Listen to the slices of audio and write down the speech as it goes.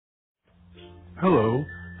Hello,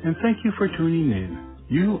 and thank you for tuning in.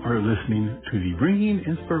 You are listening to the Bringing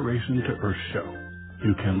Inspiration to Earth show.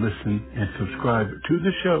 You can listen and subscribe to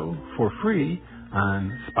the show for free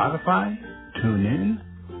on Spotify, TuneIn,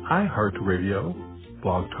 iHeartRadio,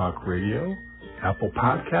 Blog Talk Radio, Apple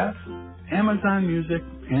Podcasts, Amazon Music,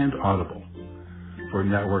 and Audible. For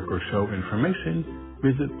network or show information,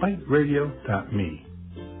 visit biteradio.me.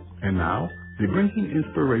 And now, the Bringing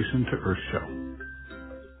Inspiration to Earth show.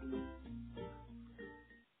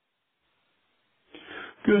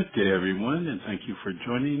 Good day, everyone, and thank you for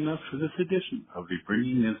joining us for this edition of the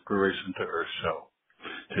Bringing Inspiration to Earth show.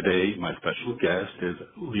 Today, my special guest is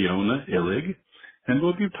Leona Illig, and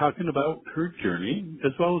we'll be talking about her journey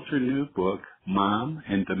as well as her new book, Mom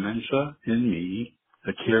and Dementia in Me,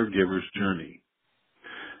 The Caregiver's Journey.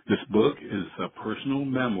 This book is a personal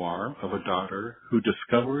memoir of a daughter who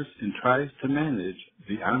discovers and tries to manage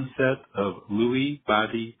the onset of Lewy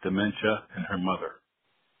body dementia in her mother.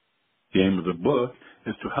 The aim of the book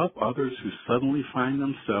is to help others who suddenly find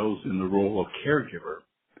themselves in the role of caregiver,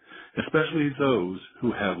 especially those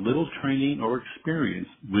who have little training or experience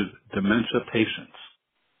with dementia patients.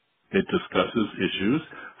 It discusses issues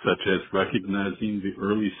such as recognizing the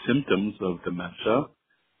early symptoms of dementia,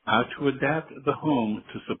 how to adapt the home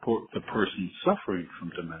to support the person suffering from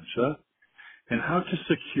dementia, and how to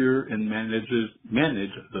secure and manage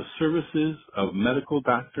the services of medical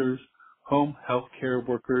doctors, home health care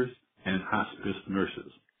workers, and hospice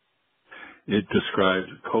nurses. It describes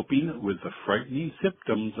coping with the frightening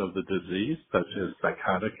symptoms of the disease, such as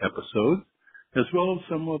psychotic episodes, as well as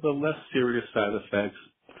some of the less serious side effects,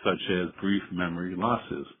 such as brief memory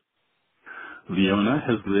losses. Leona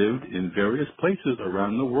has lived in various places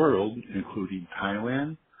around the world, including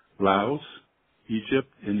Thailand, Laos,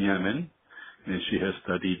 Egypt, and Yemen, and she has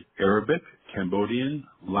studied Arabic, Cambodian,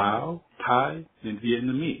 Lao, Thai, and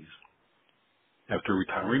Vietnamese. After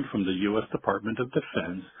retiring from the U.S. Department of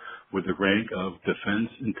Defense with the rank of Defense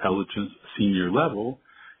Intelligence Senior Level,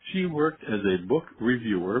 she worked as a book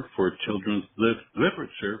reviewer for Children's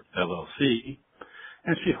Literature, LLC,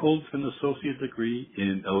 and she holds an associate degree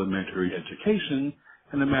in elementary education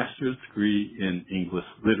and a master's degree in English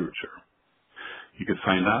literature. You can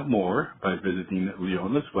find out more by visiting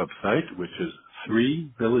Leona's website, which is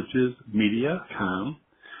 3villagesmedia.com,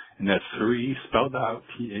 and that's 3 spelled out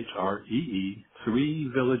T-H-R-E-E,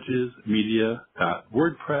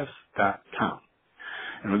 3villagesmedia.wordpress.com.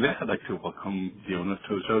 And with that, I'd like to welcome Leona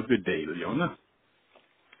to the show. Good day, Leona.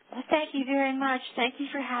 Well, thank you very much. Thank you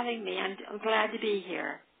for having me. I'm glad to be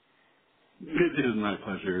here. It is my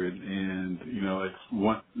pleasure, and you know, it's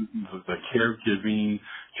one the caregiving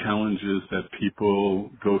challenges that people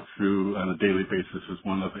go through on a daily basis is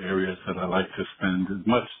one of the areas that I like to spend as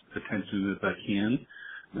much attention as I can.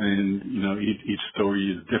 And you know, each story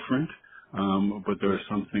is different, but there are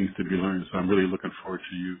some things to be learned. So I'm really looking forward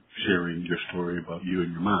to you sharing your story about you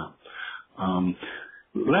and your mom.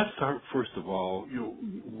 Let's start first of all. You know,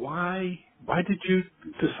 why did you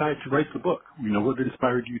decide to write the book? You know, what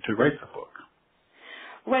inspired you to write the book?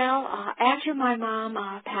 Well, after my mom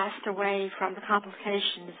passed away from the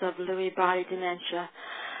complications of Lewy body dementia,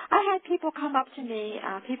 I had people come up to me,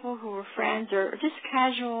 people who were friends or just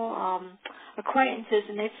casual acquaintances,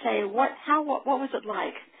 and they'd say, "What was it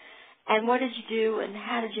like? And what did you do? And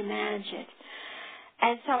how did you manage it?"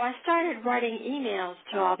 And so I started writing emails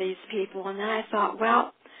to all these people, and then I thought,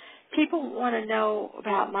 well, people want to know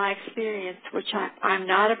about my experience, which I'm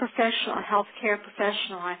not a professional, a healthcare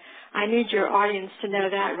professional. I need your audience to know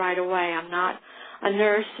that right away. I'm not a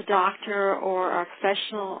nurse, a doctor, or a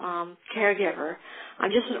professional caregiver.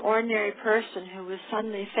 I'm just an ordinary person who was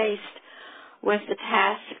suddenly faced with the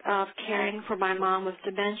task of caring for my mom with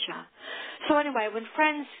dementia. So anyway, when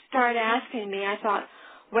friends started asking me, I thought,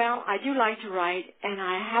 well, I do like to write, and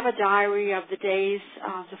I have a diary of the days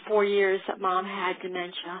of the 4 years that Mom had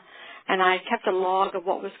dementia, and I kept a log of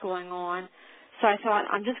what was going on. So I thought,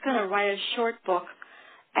 I'm just going to write a short book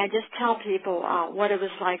and just tell people what it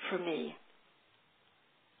was like for me.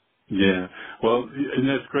 Yeah, well, and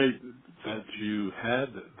that's great that you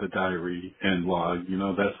had the diary and log. You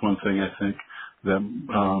know, that's one thing I think that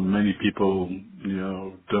many people, you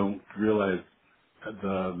know, don't realize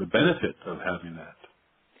the benefit of having that.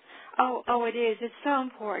 Oh, it is. It's so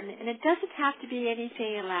important. And it doesn't have to be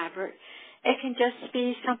anything elaborate. It can just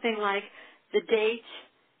be something like the date,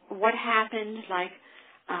 what happened, like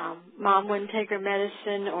Mom wouldn't take her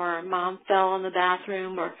medicine, or Mom fell in the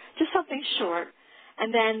bathroom, or just something short.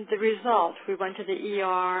 And then the result, we went to the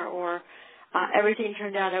ER, or everything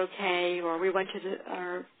turned out okay, or we went to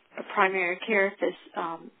our primary care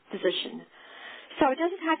physician. So it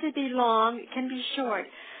doesn't have to be long. It can be short.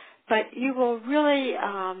 but you will really,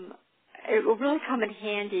 it will really come in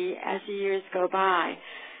handy as the years go by,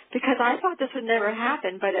 because I thought this would never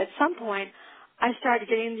happen, but at some point I started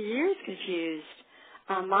getting the years confused.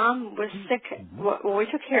 Mom was sick. Well, we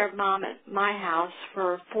took care of Mom at my house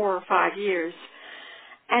for 4 or 5 years,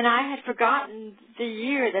 and I had forgotten the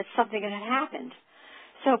year that something had happened.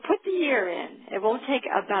 So put the year in. It won't take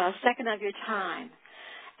about a second of your time.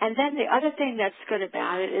 And then the other thing that's good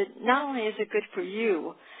about it is not only is it good for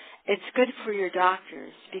you, it's good for your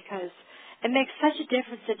doctors, because it makes such a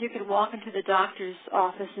difference that you can walk into the doctor's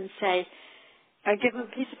office and say, give them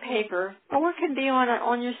a piece of paper, or it can be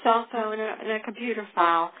on your cell phone in a computer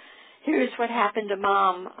file. Here's what happened to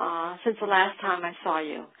Mom since the last time I saw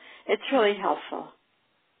you. It's really helpful.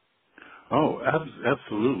 Oh,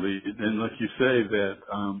 absolutely. And like you say, that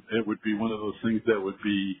it would be one of those things that would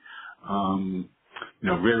be,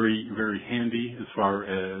 very, very handy as far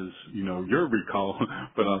as, your recall,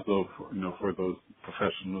 but also, for those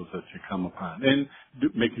professionals that you come upon. And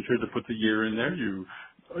making sure to put the year in there, you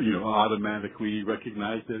automatically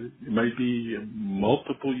recognize that it might be a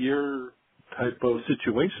multiple year type of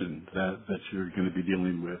situation that you're going to be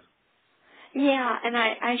dealing with. Yeah, and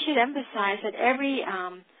I should emphasize that every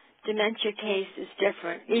dementia case is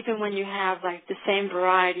different, even when you have like the same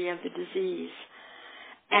variety of the disease.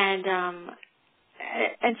 And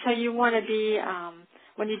so you want to be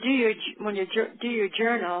when you do your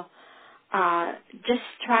journal, just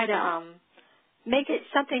try to make it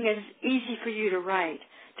something that's easy for you to write.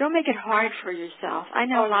 Don't make it hard for yourself. I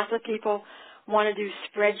know lots of people want to do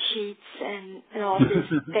spreadsheets and all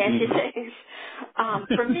these fancy things.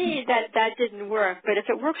 For me, that didn't work. But if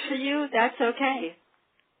it works for you, that's okay.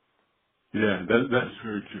 Yeah, that's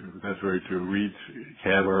very true. That's very true. We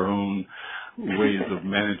have our own ways of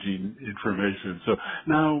managing information. So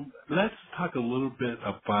now let's talk a little bit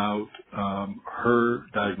about her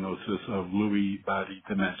diagnosis of Lewy body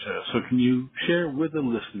dementia. So can you share with the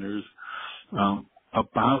listeners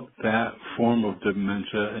about that form of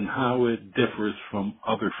dementia and how it differs from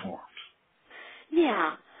other forms?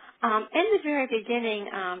 Yeah. In the very beginning,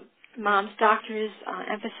 Mom's doctors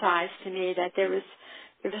emphasized to me that there was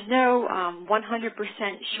no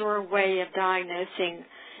 100% sure way of diagnosing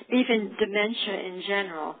even dementia in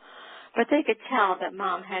general, but they could tell that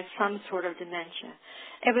Mom had some sort of dementia.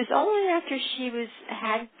 It was only after she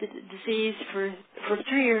had the disease for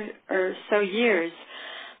 3 or so years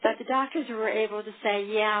that the doctors were able to say,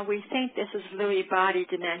 yeah, we think this is Lewy body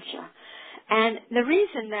dementia. And the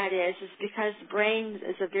reason that is because the brain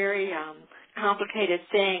is a very complicated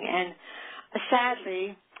thing, and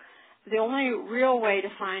sadly, the only real way to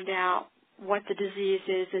find out what the disease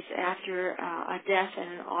is after a death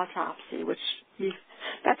and an autopsy,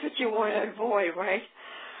 that's what you want to avoid, right?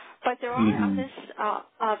 But there are a list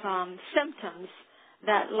of symptoms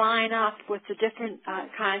that line up with the different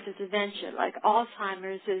kinds of dementia, like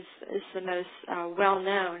Alzheimer's is the most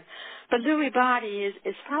well-known. But Lewy body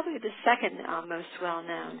is probably the second most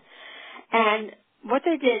well-known. And what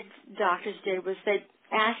doctors did was they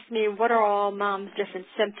asked me what are all Mom's different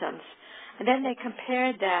symptoms. And then they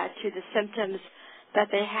compared that to the symptoms that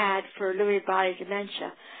they had for Lewy body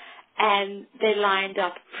dementia. And they lined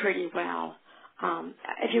up pretty well.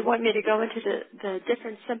 If you want me to go into the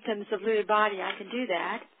different symptoms of Lewy body, I can do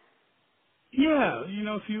that. Yeah,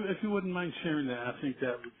 if you wouldn't mind sharing that, I think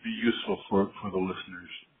that would be useful for the listeners.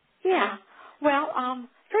 Yeah. Well,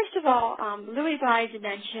 first of all, Lewy body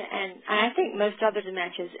dementia, and I think most other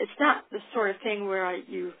dementias, it's not the sort of thing where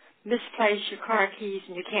you misplace your car keys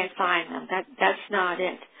and you can't find them. That's not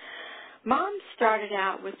it. Mom started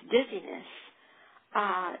out with dizziness.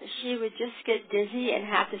 She would just get dizzy and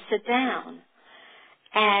have to sit down.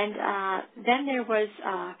 And then there was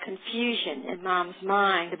confusion in Mom's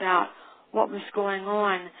mind about what was going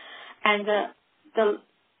on. And the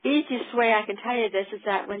easiest way I can tell you this is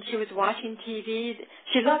that when she was watching TV,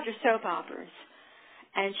 she loved her soap operas,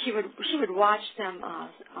 and she would watch them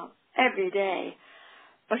every day.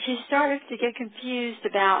 But she started to get confused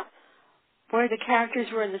about where the characters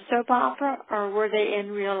were in the soap opera or were they in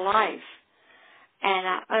real life.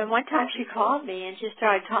 And one time she called me and she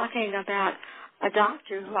started talking about a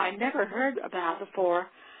doctor who I'd never heard about before.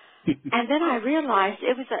 And then I realized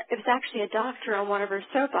it was actually a doctor on one of her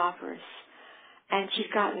soap operas. And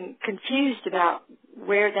she'd gotten confused about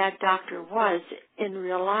where that doctor was in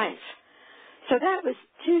real life. So that was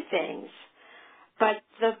two things. But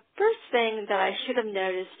the first thing that I should have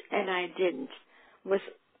noticed, and I didn't, was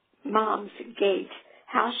Mom's gait,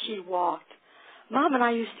 how she walked. Mom and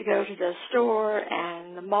I used to go to the store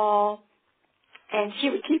and the mall, and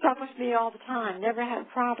she would keep up with me all the time, never had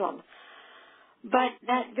a problem. But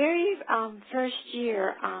that very first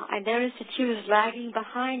year, I noticed that she was lagging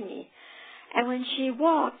behind me. And when she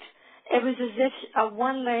walked, it was as if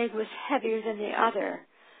one leg was heavier than the other,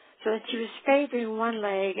 so that she was favoring one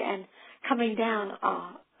leg and coming down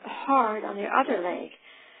hard on the other leg.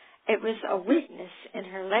 It was a weakness in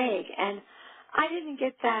her leg, and I didn't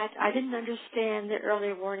get that. I didn't understand the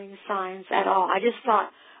early warning signs at all. I just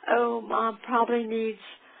thought, oh, Mom probably needs,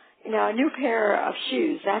 a new pair of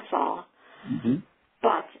shoes, that's all. Mm-hmm.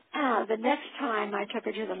 But the next time I took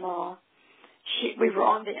her to the mall, we were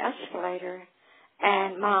on the escalator,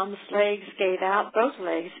 and Mom's legs gave out, both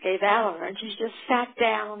legs gave out on her, and she just sat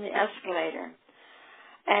down on the escalator.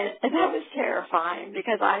 And that was terrifying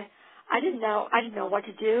because I didn't know what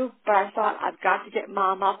to do, but I thought I've got to get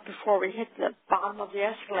Mom up before we hit the bottom of the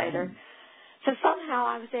escalator. So somehow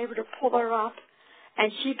I was able to pull her up,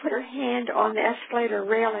 and she put her hand on the escalator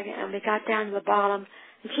railing, and we got down to the bottom,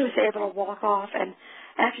 and she was able to walk off, and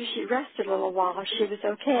after she rested a little while, she was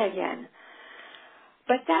okay again.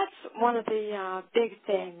 But that's one of the big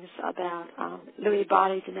things about Lewy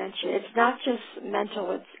body dementia. It's not just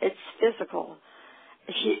mental; it's physical.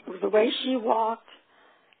 The way she walked,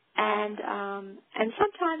 and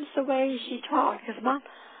sometimes the way she talked. Because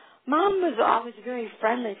Mom was always a very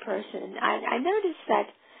friendly person. I noticed that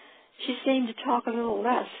she seemed to talk a little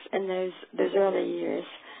less in those early years.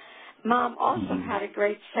 Mom also had a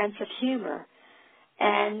great sense of humor.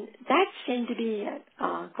 And that seemed to be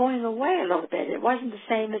going away a little bit. It wasn't the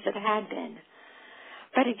same as it had been.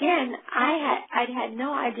 But again, I'd had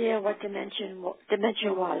no idea what dementia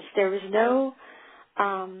was. There was no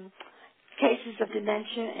cases of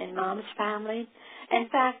dementia in Mom's family. In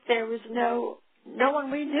fact, there was no one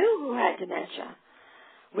we knew who had dementia.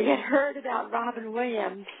 We had heard about Robin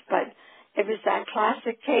Williams, but it was that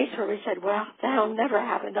classic case where we said, well, that'll never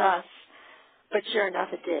happen to us. But sure enough,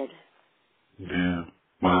 it did. Yeah.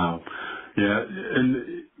 Wow. Yeah,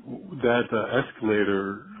 and that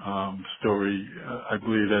escalator story, I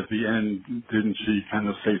believe at the end, didn't she kind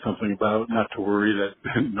of say something about not to worry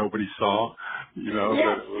that nobody saw? Yes.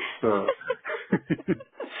 That it was,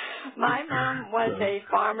 My mom was a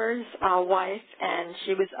farmer's wife, and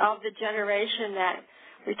she was of the generation that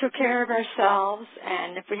we took care of ourselves,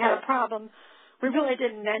 and if we had a problem, we really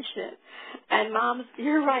didn't mention it. And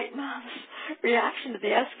you're right, Mom's reaction to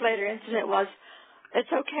the escalator incident was, it's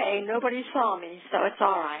okay, nobody saw me, so it's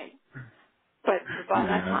all right. But by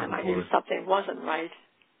that time, I knew something wasn't right.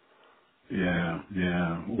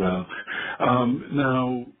 Yeah. Well,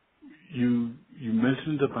 now you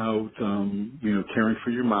mentioned about caring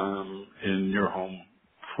for your mom in your home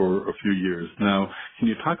for a few years. Now, can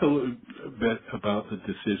you talk a little bit about the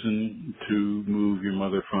decision to move your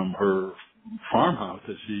mother from her farmhouse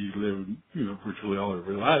that she lived, virtually all of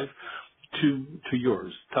her life, to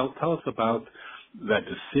yours? Tell us about that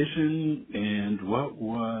decision and what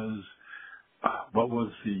was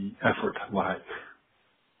the effort like?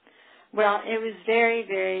 Well, it was very,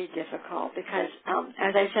 very difficult because,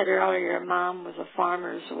 as I said earlier, Mom was a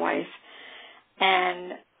farmer's wife,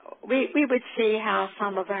 and we would see how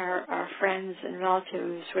some of our friends and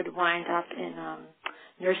relatives would wind up in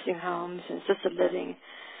nursing homes and assisted living.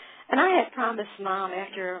 And I had promised Mom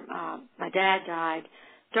after my dad died,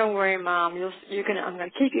 don't worry, Mom, I'm going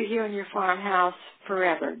to keep you here in your farmhouse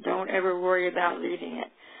forever. Don't ever worry about leaving it.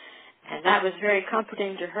 And that was very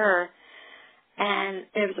comforting to her. And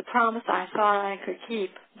it was a promise I thought I could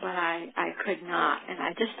keep, but I could not. And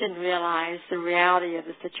I just didn't realize the reality of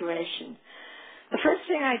the situation. The first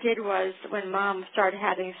thing I did was when Mom started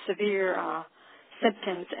having severe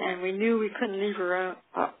symptoms and we knew we couldn't leave her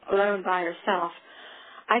alone by herself,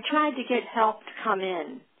 I tried to get help to come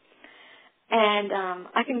in. And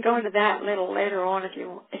I can go into that a little later on if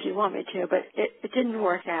you want me to, but it didn't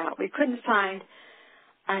work out. We couldn't find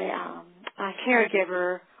a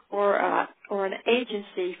caregiver or an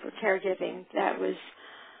agency for caregiving that was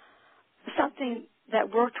something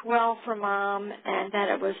that worked well for Mom and that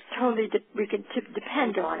it was totally we could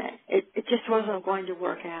depend on it. It just wasn't going to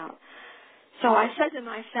work out. So I said to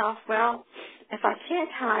myself, well, if I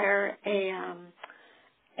can't hire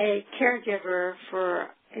a caregiver for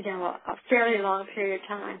a fairly long period of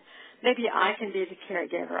time, maybe I can be the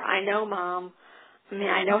caregiver. I know Mom.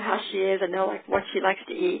 I know how she is. I know what she likes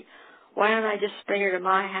to eat. Why don't I just bring her to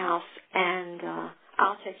my house and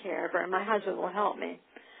I'll take care of her and my husband will help me.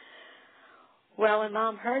 Well, when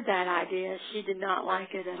Mom heard that idea, she did not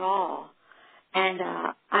like it at all. And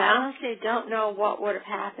I honestly don't know what would have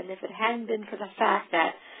happened if it hadn't been for the fact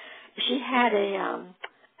that she had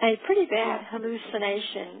a pretty bad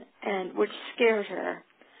hallucination and which scared her.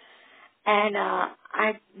 And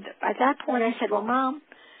at that point I said, well, Mom,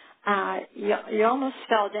 you almost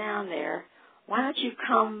fell down there. Why don't you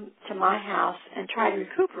come to my house and try to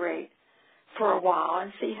recuperate for a while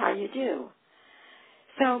and see how you do?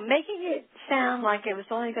 So making it sound like it was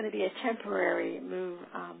only going to be a temporary move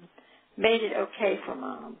made it okay for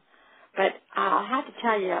Mom. But I'll have to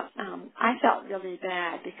tell you, I felt really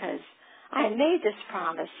bad because I had made this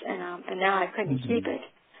promise, and now I couldn't keep it.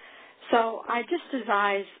 So I just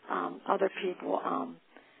advise other people,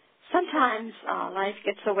 sometimes life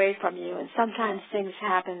gets away from you, and sometimes things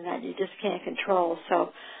happen that you just can't control.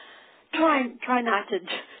 So try not to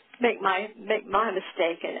make my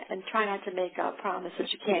mistake, and try not to make a promise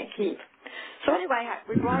that you can't keep. So anyway,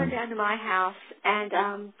 we brought her down to my house,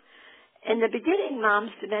 and in the beginning,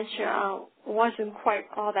 Mom's dementia wasn't quite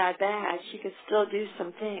all that bad. She could still do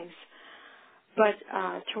some things. But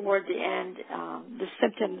toward the end, the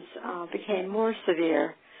symptoms became more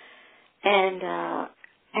severe, and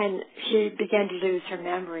she began to lose her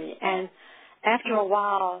memory. And after a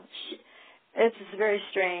while, this is very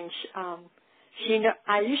strange.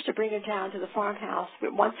 I used to bring her down to the farmhouse.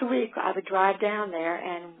 But once a week, I would drive down there,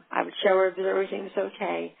 and I would show her that everything was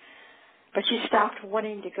okay. But she stopped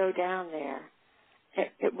wanting to go down there.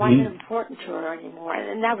 It wasn't important to her anymore,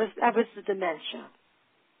 and that was the dementia.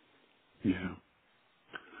 Yeah.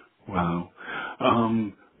 Wow.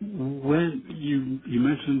 When you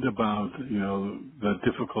mentioned about the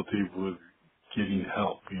difficulty with getting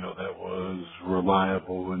help, that was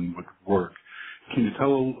reliable and would work. Can you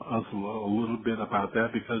tell us a little bit about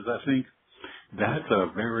that? Because I think that's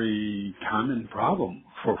a very common problem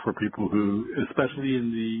for people who, especially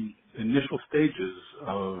in the initial stages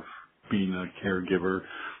of being a caregiver,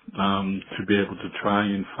 to be able to try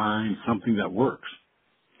and find something that works.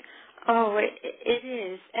 Oh, it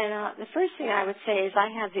is. And the first thing I would say is I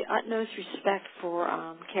have the utmost respect for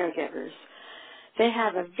caregivers. They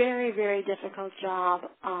have a very, very difficult job.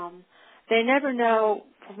 They never know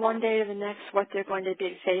from one day to the next what they're going to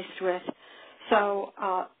be faced with. So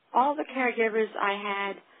all the caregivers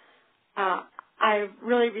I had, I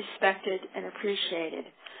really respected and appreciated.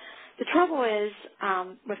 The trouble is,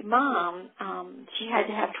 with Mom, she had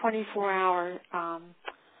to have 24-hour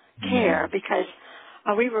care because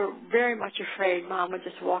we were very much afraid Mom would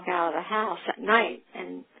just walk out of the house at night,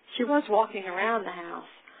 and she was walking around the house.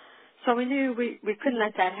 So we knew we couldn't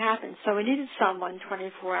let that happen, so we needed someone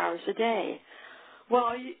 24 hours a day.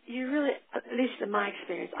 Well, you really, at least in my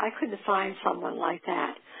experience, I couldn't find someone like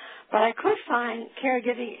that. But I could find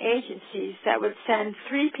caregiving agencies that would send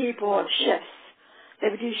 3 people of shifts. They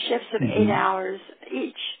would do shifts of 8 hours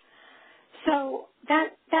each. So that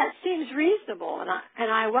seems reasonable,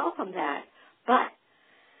 and I welcome that. But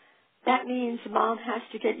that means Mom has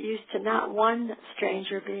to get used to not one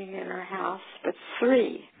stranger being in her house, but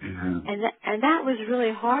 3. And that was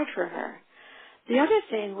really hard for her. The other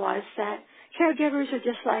thing was that caregivers are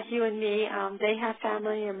just like you and me. They have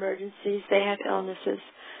family emergencies. They have illnesses.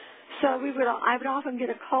 So I would often get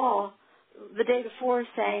a call the day before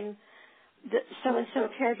saying that so-and-so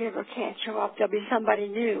caregiver can't show up. There'll be somebody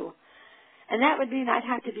new. And that would mean I'd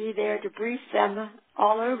have to be there to brief them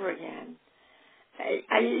all over again.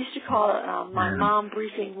 I used to call it my mom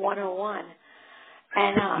briefing 101.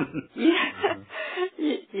 And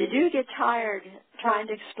you do get tired trying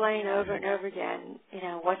to explain over and over again,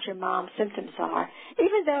 what your mom's symptoms are.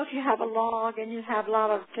 Even though if you have a log and you have a lot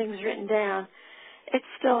of things written down, it's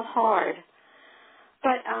still hard.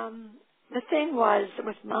 But the thing was,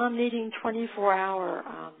 with Mom needing 24-hour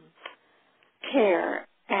care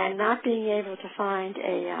and not being able to find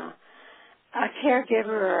a caregiver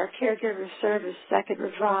or a caregiver service that could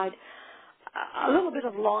provide a little bit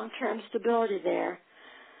of long-term stability there,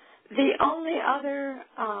 the only other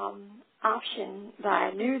option that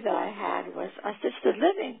I knew that I had was assisted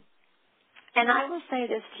living. And I will say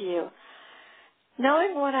this to you.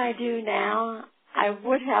 Knowing what I do now, I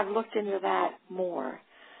would have looked into that more.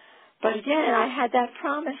 But again, I had that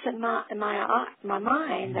promise in my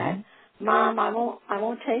mind that, Mom, I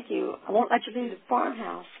won't take you. I won't let you leave the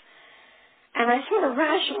farmhouse. And I sort of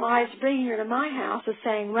rationalized bringing her to my house as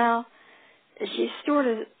saying, well, she's sort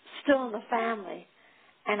of still in the family.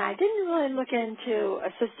 And I didn't really look into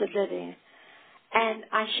assisted living, and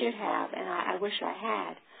I should have, and I wish I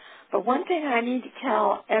had. But one thing I need to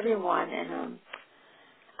tell everyone, and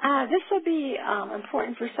this will be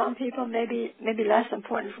important for some people, maybe less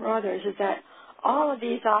important for others, is that all of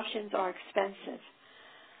these options are expensive.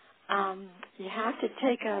 You have to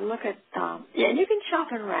take a look at, and you can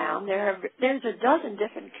shop around. There's a dozen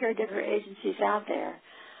different caregiver agencies out there.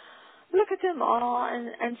 Look at them all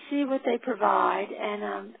and see what they provide,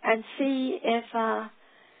 and see if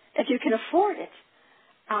you can afford it.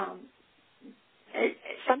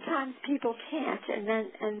 sometimes people can't,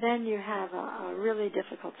 and then you have a really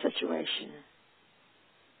difficult situation.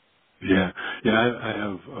 Yeah, I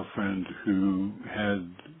have a friend who had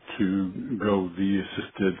to go the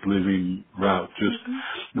assisted living route. Just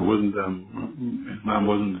it wasn't his mom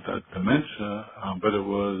wasn't dementia, but it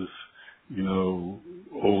was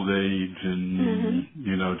old age and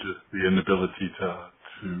just the inability to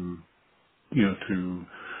to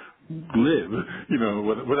live,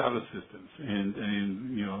 without assistance. And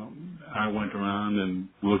I went around and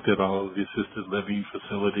looked at all of the assisted living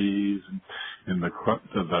facilities and the cost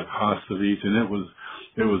of each, and it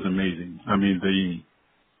was amazing. I mean,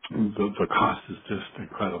 the cost is just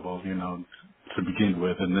incredible, to begin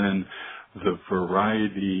with, and then the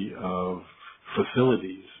variety of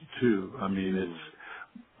facilities too. I mean,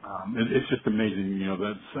 it's just amazing,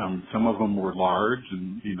 that some of them were large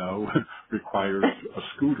and, required a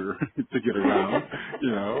scooter to get around,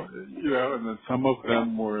 and then some of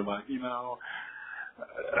them were like,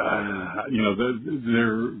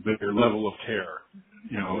 their level of care,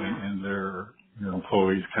 and their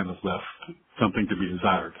employees kind of left something to be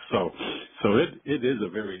desired. So it is a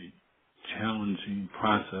very challenging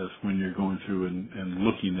process when you're going through and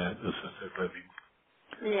looking at assisted living.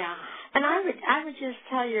 Yeah, and I would just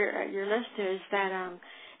tell your listeners that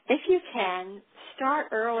if you can, start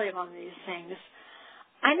early on these things.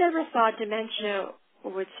 I never thought dementia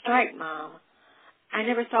would strike Mom. I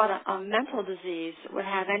never thought a mental disease would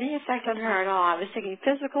have any effect on her at all. I was thinking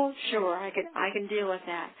physical, sure, I can deal with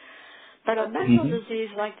that. But a mental disease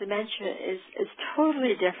like dementia is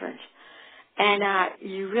totally different, and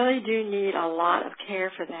you really do need a lot of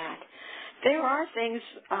care for that. There are things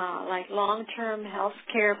like long-term health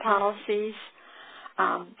care policies.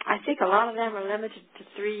 I think a lot of them are limited to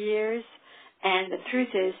 3 years. And the truth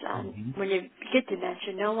is, when you get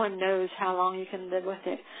dementia, no one knows how long you can live with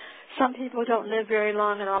it. Some people don't live very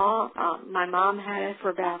long at all. My mom had it for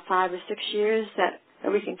about 5 or 6 years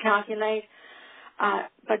that we can calculate.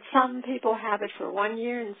 But some people have it for 1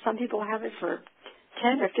 year, and some people have it for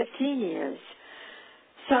 10 or 15 years.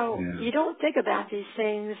 So you don't think about these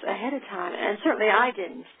things ahead of time, and certainly I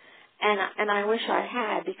didn't, and I wish I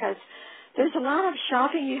had, because there's a lot of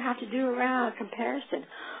shopping you have to do around comparison.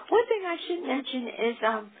 One thing I should mention is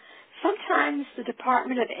sometimes the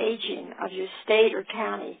Department of Aging of your state or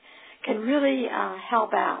county can really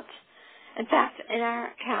help out. In fact, in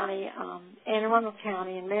our county, Anne Arundel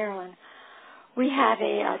County in Maryland, we have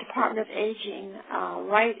a Department of Aging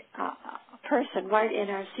person right in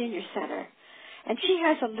our senior center. And she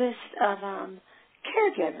has a list of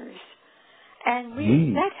caregivers,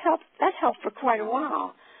 and that helped for quite a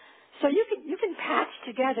while. So you can patch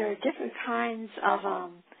together different kinds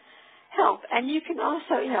of help, and you can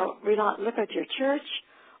also look at your church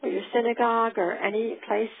or your synagogue or any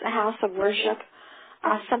place, a house of worship.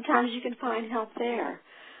 Sometimes you can find help there,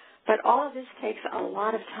 but all of this takes a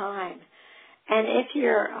lot of time. And if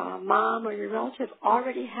your mom or your relative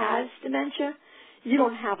already has dementia, you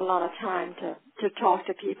don't have a lot of time to talk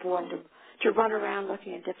to people and to run around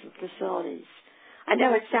looking at different facilities. I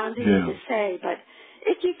know it sounds easy to say, but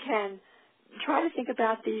if you can, try to think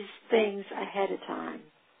about these things ahead of time.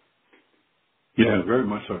 Yeah, very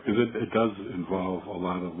much so, because it does involve a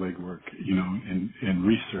lot of legwork, in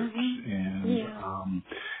research, and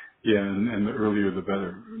and the earlier the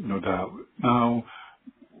better, no doubt. Now,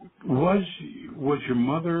 was your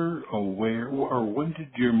mother aware, or when did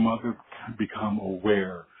your mother become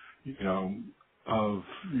aware, of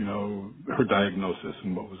her diagnosis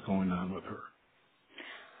and what was going on with her?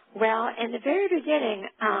 Well, in the very beginning,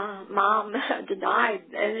 Mom denied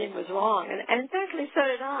anything was wrong, and in fact, so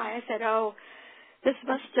did I. I said, "Oh, this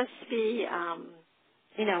must just be,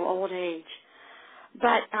 old age."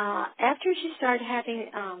 But after she started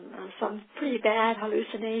having some pretty bad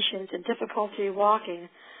hallucinations and difficulty walking,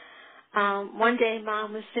 one day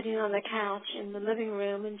Mom was sitting on the couch in the living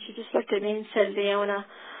room, and she just looked at me and said, "Leona,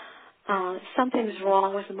 something's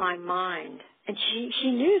wrong with my mind." And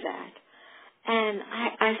she knew that. And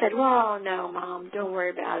I said, "Well, no, Mom, don't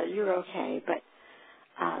worry about it. You're okay." But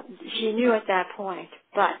she knew at that point.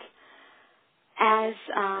 But as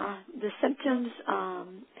the symptoms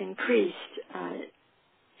increased,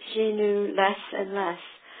 she knew less and less.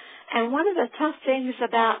 And one of the tough things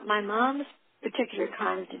about my mom's particular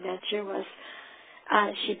kind of dementia was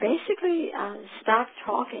she basically stopped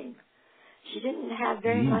talking. She didn't have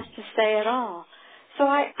very much to say at all. So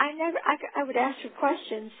I would ask her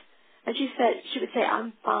questions, and she would say,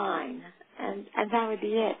 "I'm fine," and that would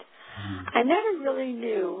be it. I never really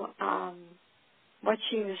knew what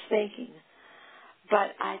she was thinking,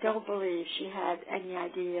 but I don't believe she had any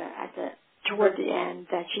idea toward the end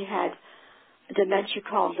that she had dementia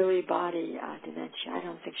called Lewy body dementia. I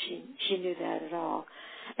don't think she knew that at all.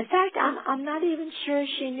 In fact, I'm not even sure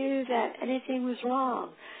she knew that anything was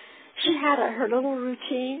wrong. She had her little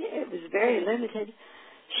routine. It was very limited.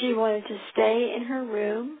 She wanted to stay in her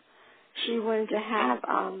room. She wanted to have,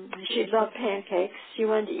 she loved pancakes. She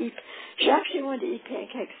actually wanted to eat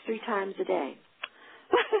pancakes 3 times a day,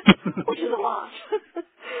 which is a lot.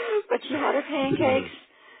 But she had her pancakes.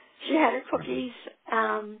 She had her cookies.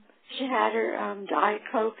 She had her Diet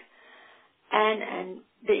Coke. And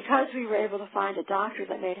because we were able to find a doctor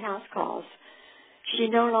that made house calls, she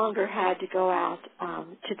no longer had to go out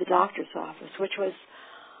to the doctor's office, which was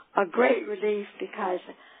a great relief because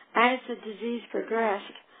as the disease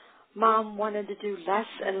progressed, Mom wanted to do less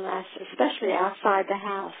and less, especially outside the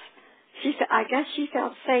house. I guess she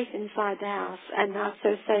felt safe inside the house and not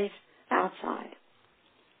so safe outside.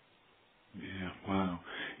 Yeah, wow.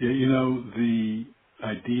 Yeah, you know, the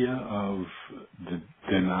idea of the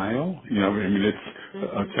denial, you know, I mean, it's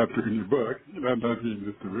a chapter in your book about talking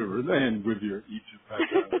with the rivers and with your Egypt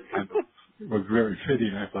background. It kind of was very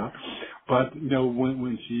fitting, I thought. But, you know,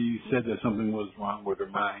 when she said that something was wrong with her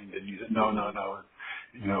mind and you said, no,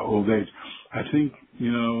 you know, old age, I think,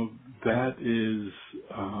 you know, that is,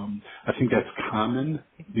 I think that's common,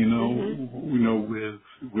 you know,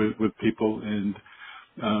 with people.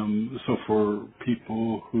 And so for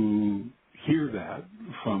people who hear that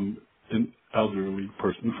from an elderly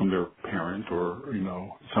person, from their parent or, you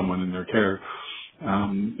know, someone in their care,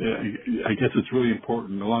 I guess it's really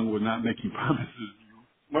important, along with not making promises you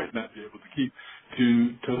might not be able to keep,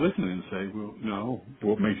 to listen and say, well, no,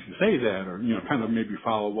 what makes you say that? Or, you know, kind of maybe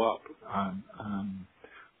follow up on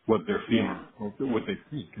what they're feeling or what they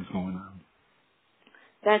think is going on.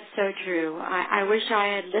 That's so true. I wish I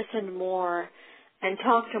had listened more and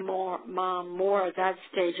talked to Mom more at that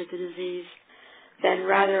stage of the disease than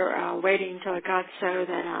rather waiting until it got so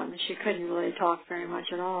that she couldn't really talk very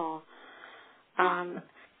much at all.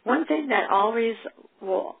 One thing that always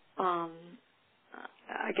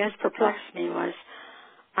I guess perplexed me was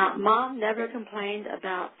Mom never complained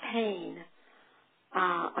about pain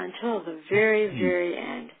until the very, very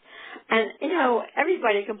end. And, you know,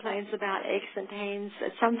 everybody complains about aches and pains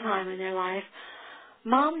at some time in their life.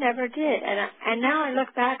 Mom never did. And now I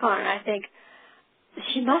look back on it and I think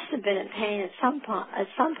she must have been in pain at some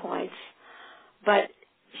points, but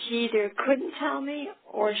she either couldn't tell me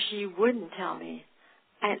or she wouldn't tell me.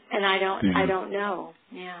 And I don't know.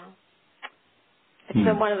 Yeah. It's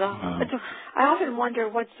been one of the. I often wonder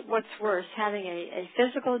what's worse, having a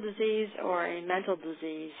physical disease or a mental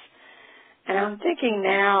disease. And I'm thinking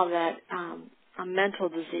now that a mental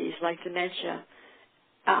disease like dementia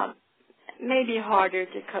may be harder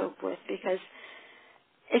to cope with, because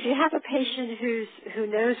if you have a patient who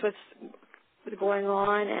knows what's going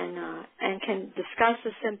on and can discuss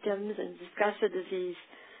the symptoms and discuss the disease,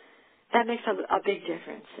 that makes a big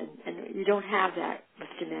difference, and you don't have that with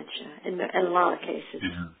dementia in a lot of cases.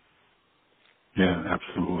 Yeah,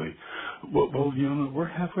 absolutely. Well, you know, we're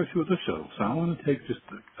halfway through the show, so I want to take just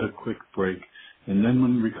a quick break, and then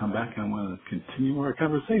when we come back, I want to continue our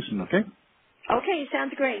conversation, okay? Okay,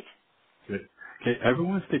 sounds great. Good. Okay,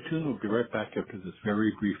 everyone stay tuned. We'll be right back after this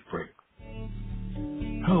very brief break.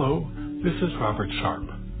 Hello, this is Robert Sharp.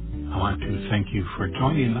 I want to thank you for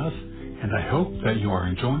joining us, and I hope that you are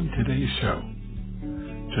enjoying today's show.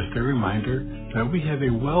 Just a reminder that we have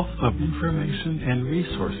a wealth of information and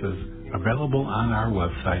resources available on our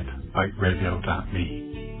website, biteradio.me.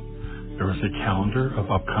 There is a calendar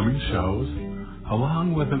of upcoming shows,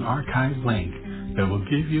 along with an archive link that will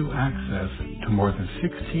give you access to more than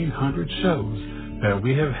 1,600 shows that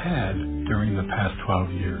we have had during the past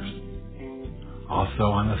 12 years.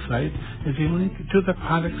 Also on the site is a link to the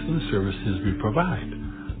products and services we provide: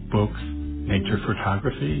 books, nature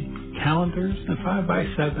photography, calendars, and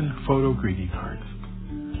 5x7 photo greeting cards.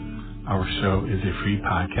 Our show is a free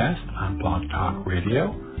podcast on Blog Talk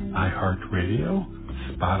Radio, iHeartRadio,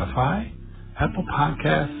 Spotify, Apple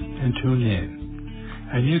Podcasts, and TuneIn.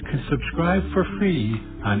 And you can subscribe for free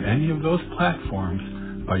on any of those platforms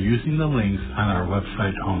by using the links on our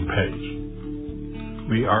website homepage.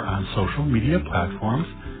 We are on social media platforms,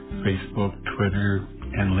 Facebook, Twitter,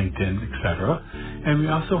 and LinkedIn, etc. And we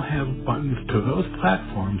also have buttons to those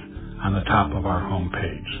platforms on the top of our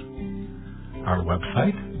homepage. Our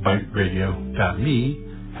website, biteradio.me,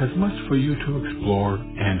 has much for you to explore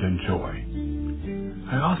and enjoy.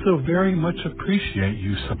 I also very much appreciate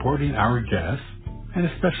you supporting our guests, and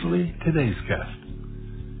especially today's guest.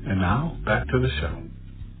 And now, back to the show.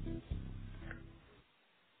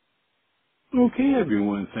 Okay,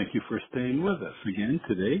 everyone, thank you for staying with us. Again,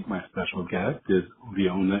 today, my special guest is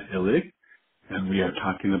Leona Illig, and we are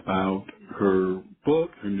talking about her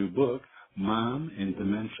new book, Mom and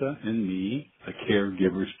Dementia and Me, A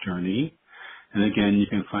Caregiver's Journey. And again, you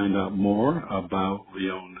can find out more about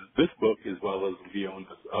this book, as well as Leona's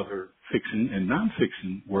other fiction and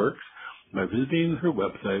nonfiction works by visiting her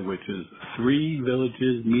website, which is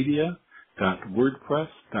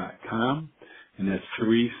threevillagesmedia.wordpress.com. And that's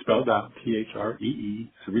three spelled out, THREE,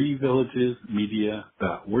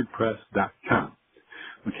 threevillagesmedia.wordpress.com.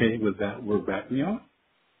 Okay, with that, we're back, Leona.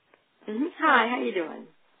 Mm-hmm. Hi, how you doing?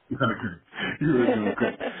 Okay, you're doing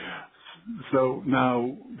good. So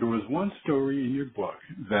now there was one story in your book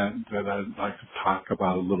that I'd like to talk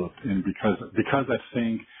about a little, and because I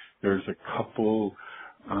think there's a couple,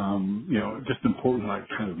 just important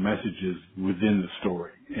kind of messages within the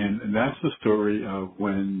story, and that's the story of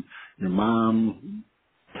when your mom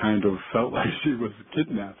kind of felt like she was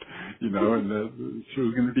kidnapped, and that she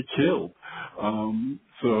was going to be killed.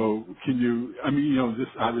 So can you? This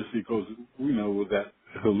obviously goes, with that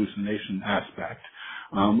hallucination aspect.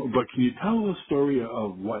 But can you tell the story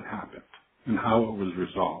of what happened and how it was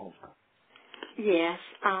resolved? Yes.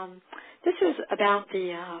 This was about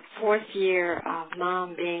the fourth year of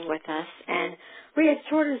Mom being with us, and we had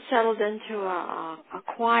sort of settled into a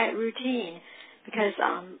quiet routine because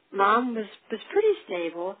Mom was pretty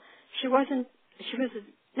stable. She was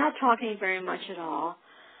not talking very much at all,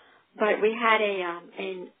 but we had a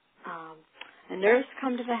nurse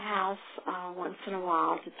come to the house once in a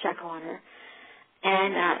while to check on her.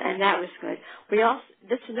 And that was good.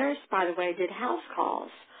 This nurse, by the way, did house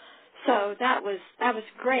calls, so that was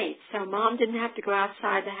great. So Mom didn't have to go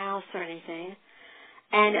outside the house or anything,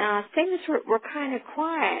 and things were kind of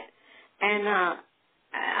quiet. And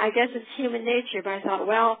I guess it's human nature, but I thought,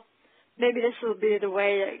 well, maybe this will be the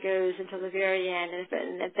way it goes until the very end,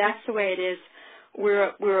 and if that's the way it is,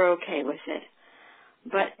 we're okay with it.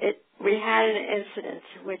 But we had an incident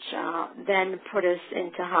which then put us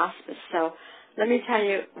into hospice. So let me tell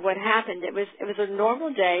you what happened. It was a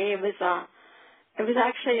normal day. It was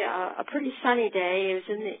actually a pretty sunny day. It was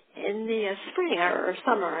in the spring or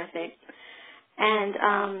summer, I think. And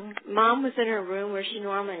Mom was in her room where she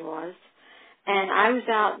normally was, and I was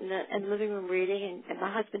out in the living room reading, and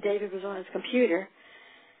my husband David was on his computer.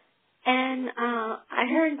 And I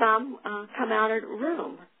heard Mom come out of her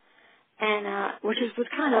room, and which was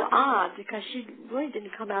kind of odd because she really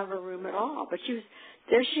didn't come out of her room at all. But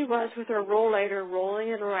there she was with her rollator rolling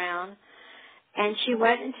it around, and she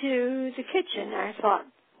went into the kitchen. And I thought,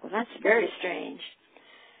 well, that's very strange.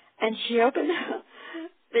 And she opened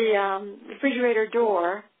the refrigerator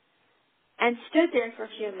door and stood there for a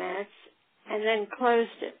few minutes and then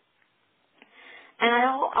closed it. And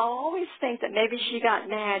I'll always think that maybe she got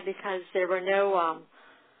mad because there were no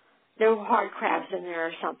hard crabs in there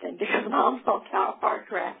or something, because Mom loved hard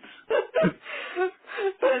crabs.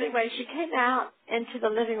 But anyway, she came out into the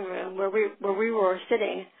living room where we were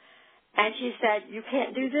sitting, and she said, "You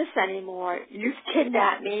can't do this anymore. You've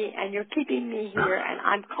kidnapped me, and you're keeping me here, and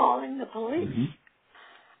I'm calling the police." Mm-hmm.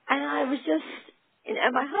 And I was just,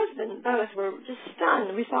 and my husband both were just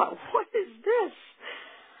stunned. We thought, what is this?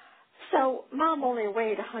 So Mom only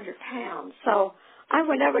weighed 100 pounds. So I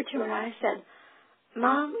went over to her and I said,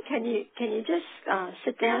 "Mom, can you just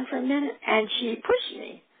sit down for a minute?" And she pushed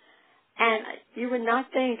me. And you would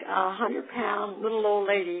not think a 100-pound little old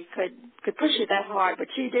lady could push you that hard,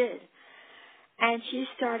 but she did. And she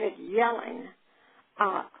started yelling.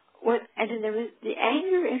 And then there was the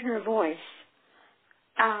anger in her voice.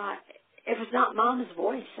 It was not Mom's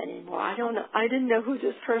voice anymore. I didn't know who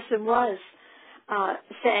this person was,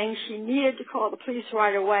 saying she needed to call the police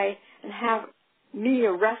right away and have me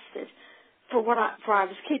arrested for I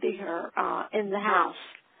was keeping her in the house.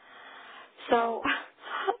 So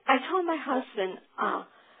I told my husband,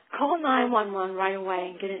 call 911 right away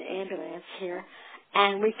and get an ambulance here,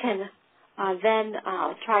 and we can then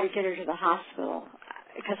try to get her to the hospital,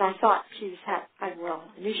 because I thought I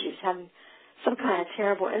knew she was having some kind of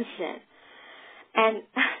terrible incident. And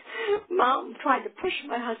Mom tried to push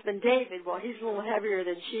my husband David. Well, he's a little heavier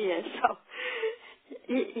than she is, so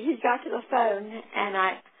he got to the phone,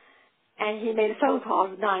 and he made a phone call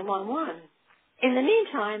to 911. In the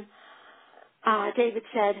meantime, David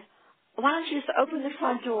said, "Why don't you just open the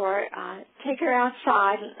front door, take her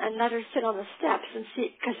outside, and let her sit on the steps and see,"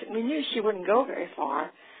 because we knew she wouldn't go very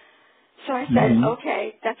far. So I said,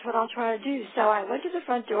 "Okay, that's what I'll try to do." So I went to the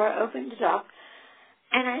front door, opened it up,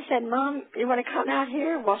 and I said, "Mom, you want to come out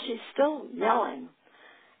here?" Well, she's still yelling,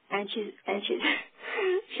 and she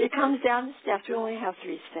comes down the steps. We only have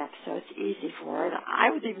 3 steps, so it's easy for her. And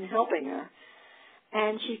I was even helping her,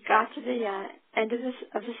 and she got to the end of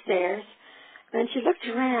the stairs. Then she looked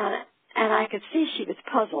around, and I could see she was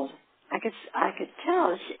puzzled. I could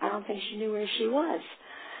tell. I don't think she knew where she was.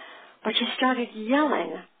 But she started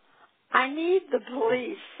yelling, "I need the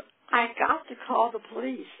police. I got to call the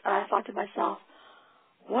police." And I thought to myself,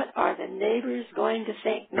 what are the neighbors going to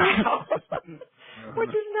think now? Which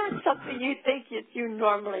is not something you think you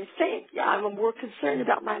normally think. Yeah, I'm more concerned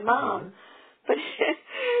about my mom. But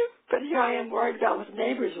but here I am worried about what the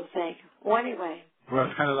neighbors will think. Well, anyway. Well,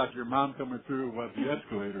 it's kind of like your mom coming through with the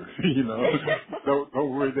escalator, you know.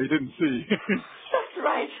 Don't worry, they didn't see. That's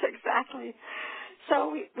right, exactly.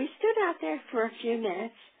 So we stood out there for a few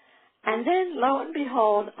minutes, and then, lo and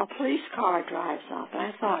behold, a police car drives up. And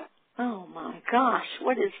I thought, oh, my gosh,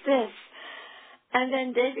 what is this? And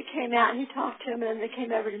then David came out, and he talked to him, and then they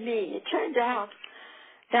came over to me. It turned out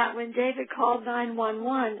that when David called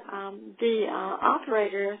 911, the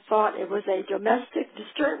operator thought it was a domestic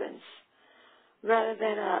disturbance rather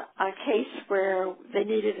than a case where they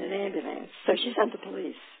needed an ambulance. So she sent the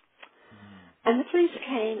police. And the police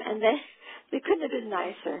came, and they couldn't have been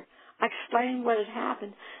nicer. I explained what had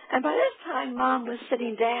happened. And by this time, Mom was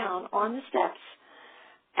sitting down on the steps,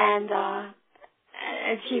 and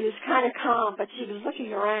she was kind of calm, but she was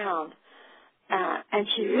looking around, and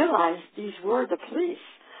she realized these were the police.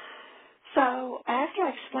 So after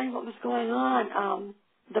I explained what was going on,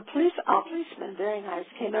 the policeman, very nice,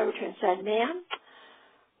 came over to her and said, "Ma'am,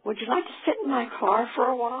 would you like to sit in my car for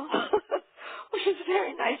a while?" Which is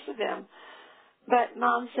very nice of him. But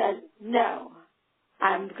Mom said, "No,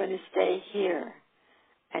 I'm going to stay here."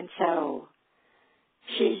 And so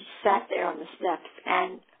she sat there on the steps,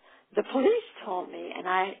 and the police told me,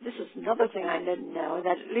 and this is another thing I didn't know,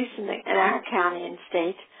 that at least in our county and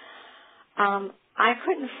state, I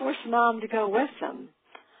couldn't force Mom to go with them.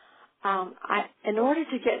 In order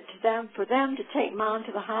to get to them, for them to take Mom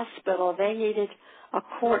to the hospital, they needed a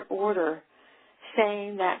court order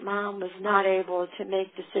saying that Mom was not able to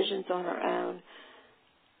make decisions on her own,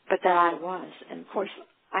 but that I was. And, of course,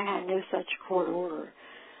 I had no such court order.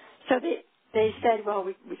 So they said, well,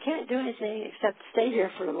 we can't do anything except stay here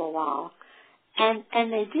for a little while.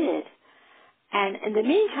 And they did. And in the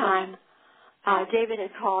meantime, David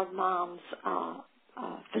had called Mom's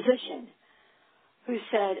physician, who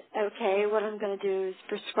said, okay, what I'm going to do is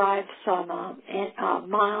prescribe some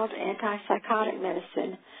mild antipsychotic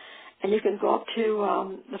medicine, and you can go up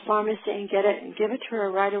to the pharmacy and get it and give it to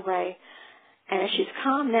her right away. And if she's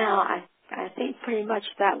calm now, I think pretty much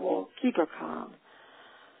that will keep her calm.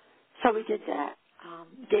 So we did that.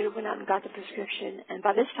 David went out and got the prescription, and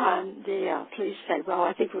by this time the police said, well,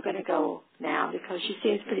 I think we're going to go now because she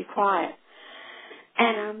seems pretty quiet.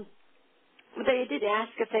 And they did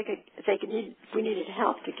ask if we needed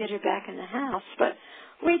help to get her back in the house, but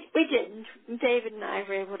we didn't. David and I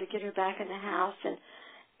were able to get her back in the house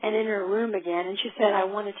and in her room again, and she said, I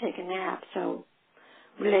want to take a nap, so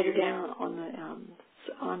we laid her down on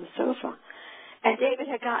the sofa. And David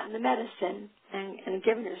had gotten the medicine and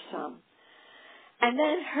given her some. And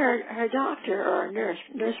then her doctor, or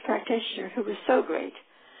nurse practitioner, who was so great,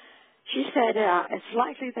 she said, it's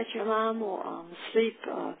likely that your mom will sleep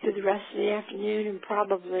through the rest of the afternoon and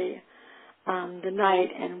probably the night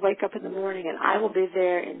and wake up in the morning, and I will be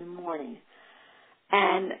there in the morning.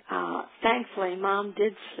 And thankfully, Mom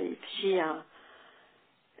did sleep. She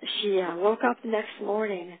woke up the next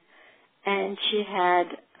morning, and she had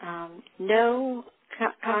no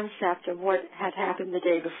concept of what had happened the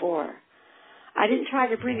day before. I didn't try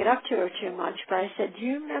to bring it up to her too much, but I said, do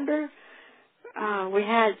you remember we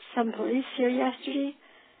had some police here yesterday?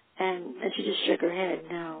 And she just shook her head,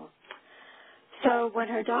 no. So when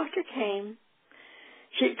her doctor came,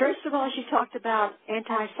 first of all, she talked about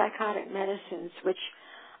antipsychotic medicines, which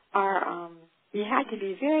are, you had to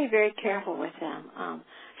be very, very careful with them.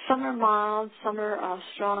 Some are mild, some are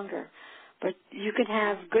stronger. But you can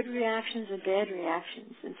have good reactions and bad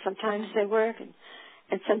reactions, and sometimes they work,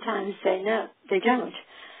 and sometimes they don't.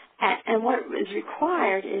 And what is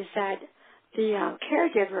required is that the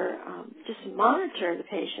caregiver just monitor the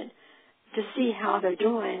patient to see how they're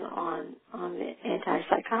doing on the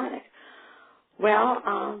antipsychotic. Well,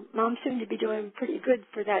 Mom seemed to be doing pretty good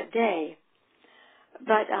for that day,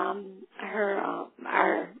 but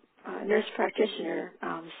our nurse practitioner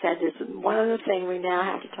said there's one other thing we now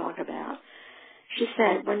have to talk about. She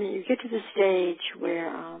said, when you get to the stage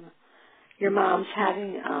where your mom's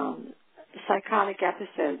having psychotic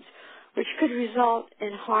episodes, which could result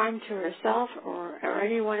in harm to herself or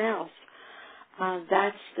anyone else,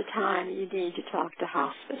 that's the time you need to talk to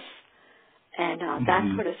hospice. And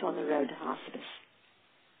that put us on the road to hospice.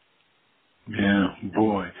 Yeah,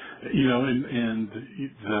 boy. You know, and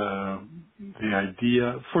the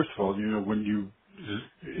idea, first of all, you know, when you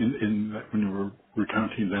when you were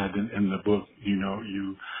recounting that in the book,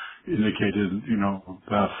 you indicated,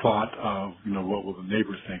 the thought of, what will the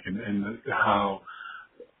neighbors think, and how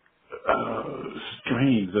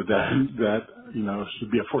strange that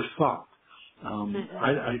should be a first thought.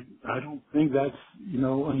 I don't think that's,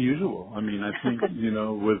 unusual. I mean, I think,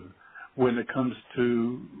 when it comes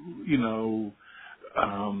to,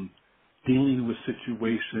 dealing with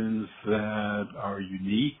situations that are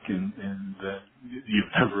unique and that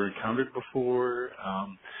you've never encountered before,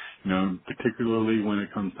 particularly when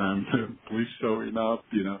it comes time to police showing up,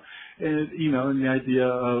 and the idea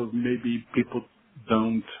of maybe people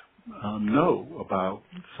don't know about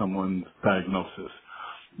someone's diagnosis.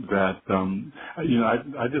 That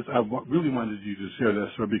really wanted you to share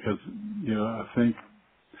that story because I think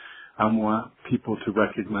I want people to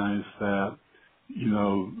recognize that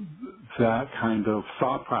that kind of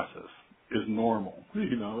thought process is normal.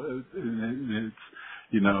 And it's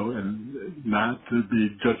and not to be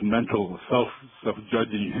judgmental,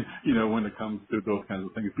 self-judging, when it comes to those kinds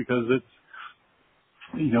of things because it's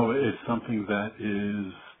it's something that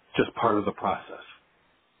is just part of the process.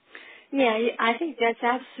 Yeah, I think that's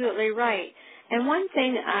absolutely right. And one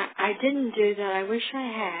thing I didn't do that I wish I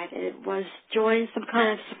had, it was join some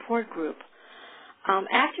kind of support group.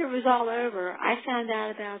 After it was all over, I found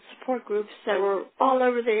out about support groups that were all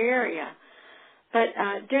over the area. But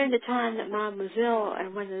during the time that Mom was ill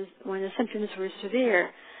and when the symptoms were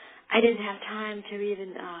severe, I didn't have time to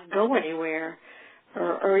even go anywhere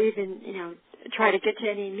or even, try to get to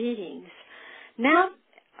any meetings. Now,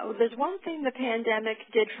 there's one thing the pandemic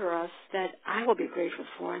did for us that I will be grateful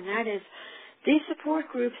for, and that is these support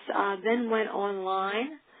groups then went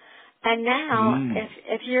online. And now,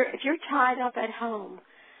 if you're tied up at home,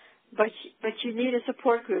 but you need a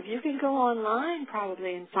support group, you can go online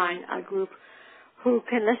probably and find a group who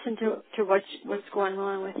can listen to what's going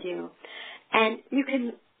on with you, and you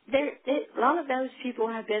can. A lot of those people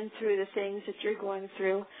have been through the things that you're going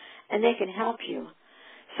through, and they can help you.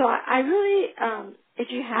 So I really, if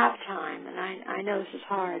you have time, and I know this is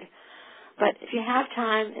hard, but if you have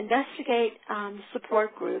time, investigate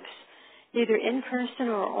support groups, either in person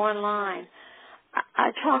or online.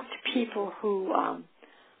 I talk to people who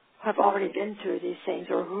have already been through these things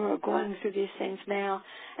or who are going through these things now,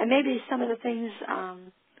 and maybe some of the things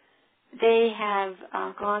they have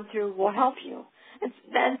gone through will help you.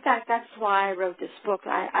 In fact, that's why I wrote this book.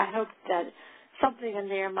 I hope that something in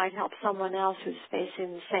there might help someone else who's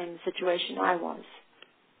facing the same situation I was.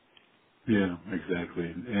 Yeah, exactly.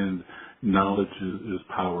 And knowledge is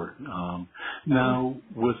power. Now,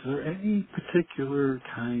 was there any particular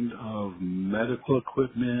kind of medical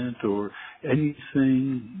equipment or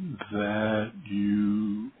anything that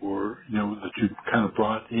you that you kind of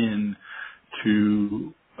brought in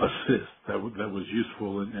to assist that was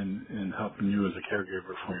useful in helping you as a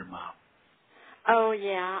caregiver for your mom? Oh,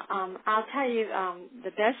 yeah. I'll tell you, the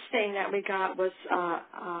best thing that we got was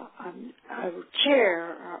a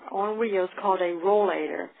chair on wheels called a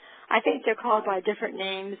rollator. I think they're called by different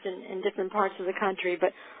names in different parts of the country,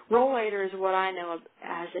 but rollator is what I know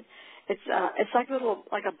as it. It's like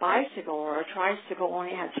a bicycle or a tricycle,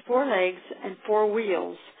 only it has 4 legs and 4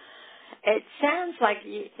 wheels. It sounds like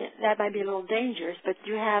that might be a little dangerous, but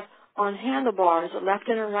you have on handlebars, a left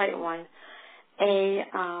and a right one, a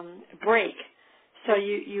brake. So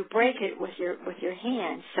you brake it with your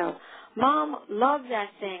hands. So Mom loved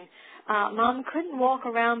that thing. Mom couldn't walk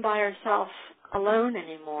around by herself alone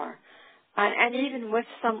anymore, and even with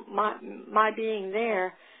my being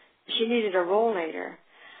there, she needed a rollator.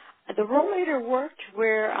 The rollator worked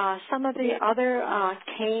where some of the other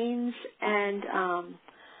canes and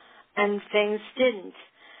things didn't.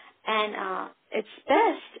 And it's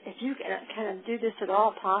best if you can do this at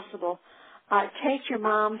all possible. Take your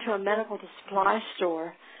mom to a medical supply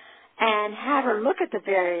store and have her look at the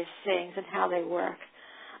various things and how they work.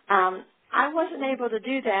 I wasn't able to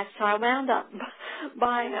do that, so I wound up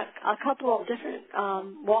buying a couple of different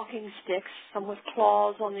walking sticks, some with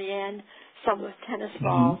claws on the end, some with tennis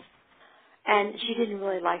balls, and she didn't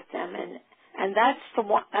really like them. And that's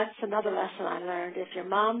another lesson I learned. If your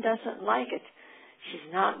mom doesn't like it,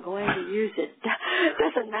 she's not going to use it.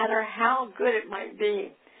 Doesn't matter how good it might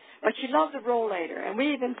be. But she loved the rollator, and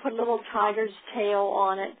we even put a little tiger's tail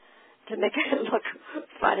on it to make it look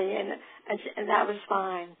funny, and that was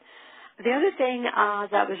fine. The other thing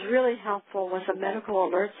that was really helpful was a medical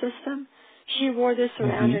alert system. She wore this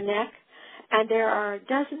around her neck, and there are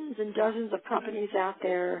dozens and dozens of companies out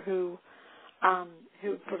there who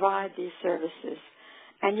provide these services.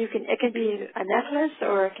 And it can be a necklace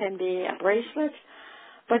or it can be a bracelet.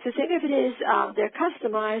 But the thing of it is, they're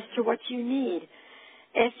customized to what you need.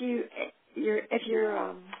 if your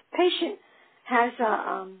patient has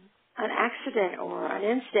an accident or an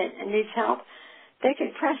incident and needs help, they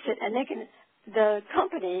can press it, and the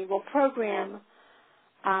company will program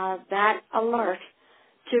that alert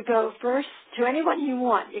to go first to anyone you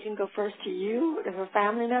want. You can go first to you, if a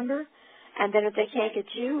family member, and then if they can't get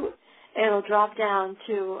you, it'll drop down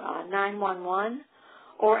to 911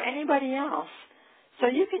 or anybody else. So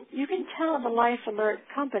you can tell the Life Alert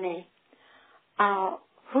company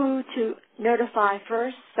who to notify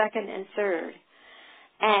first, second, and third.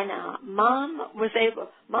 And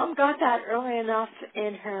Mom got that early enough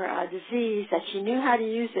in her disease that she knew how to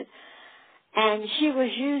use it, and she was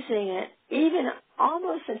using it even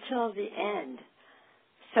almost until the end.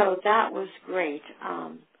 So that was great.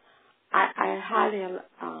 I highly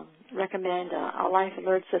recommend a Life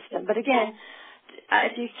Alert system. But again,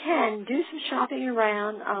 if you can, do some shopping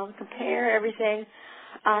around, compare everything.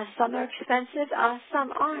 Some are expensive,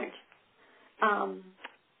 some aren't.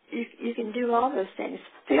 You can do all those things.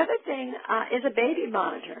 The other thing is a baby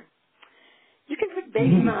monitor. You can put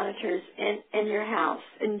baby monitors in your house,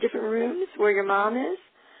 in different rooms where your mom is.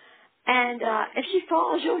 And if she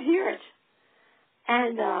falls, you'll hear it.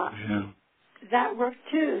 And that worked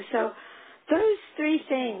too. So those three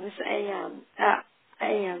things,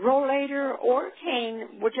 a rollator or a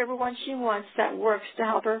cane, whichever one she wants, that works to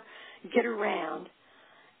help her get around,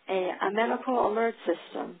 a medical alert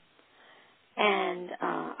system, and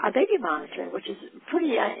a baby monitor, which is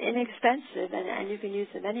pretty inexpensive, and you can use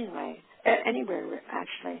them anywhere,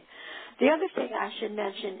 actually. The other thing I should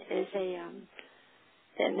mention is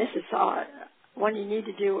and this is one you need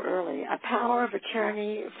to do early, a power of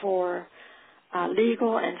attorney for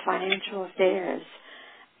legal and financial affairs.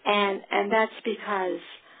 And that's because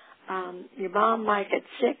your mom might get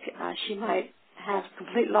sick. She might have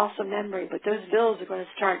complete loss of memory, but those bills are going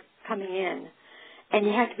to start coming in, and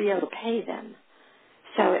you have to be able to pay them.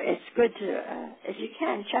 So it's good to, if you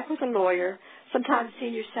can, check with a lawyer. Sometimes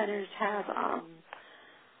senior centers have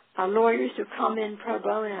lawyers who come in pro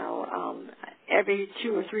bono every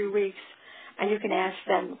 2 or 3 weeks, and you can ask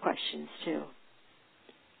them questions too.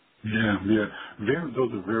 Yeah.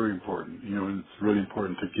 Those are very important, and it's really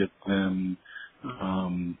important to get them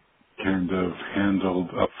kind of handled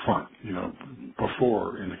up front,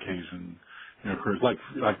 before an occasion occurs. Like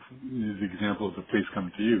the example of the police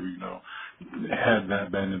coming to you, had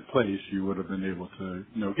that been in place, you would have been able to,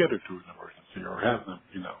 get her to an emergency or have them,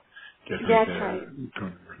 get her That's there right. to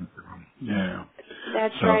an emergency room. Yeah.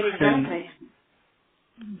 That's right, exactly.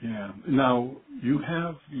 Yeah. Now, you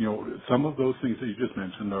have, some of those things that you just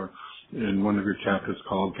mentioned are in one of your chapters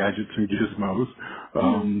called Gadgets and Gizmos,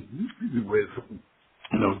 with,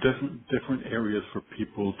 different areas for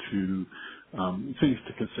people to, things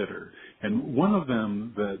to consider. And one of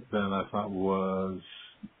them that I thought was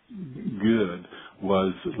good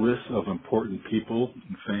was lists of important people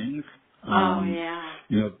and things. Oh,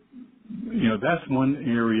 yeah. That's one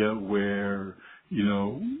area where,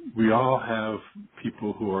 we all have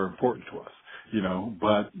people who are important to us,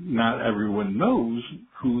 but not everyone knows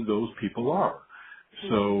who those people are.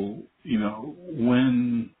 So,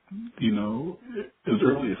 when, as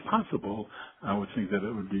early as possible, I would think that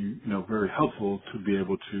it would be, very helpful to be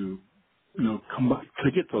able to,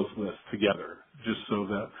 to get those lists together, just so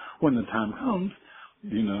that when the time comes,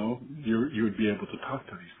 you would be able to talk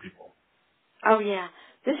to these people. Oh, yeah.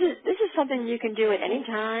 This is something you can do at any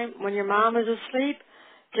time. When your mom is asleep,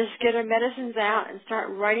 just get her medicines out and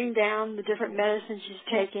start writing down the different medicines she's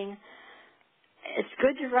taking. It's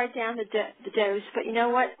good to write down the dose, but you know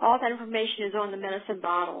what? All that information is on the medicine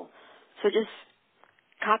bottle. So just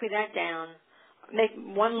copy that down. Make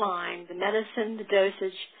one line, the medicine, the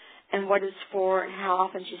dosage, and what it's for and how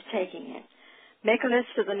often she's taking it. Make a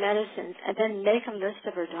list of the medicines, and then make a list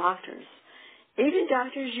of her doctors. Even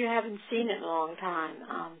doctors you haven't seen in a long time.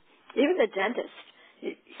 Even the dentist,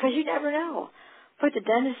 because you never know. Put the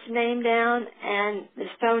dentist's name down and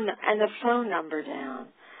the phone number down,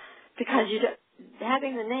 because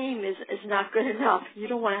having the name is not good enough. You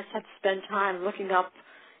don't want to have to spend time looking up,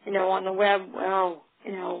 on the web. Well,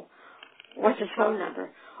 what's his phone number,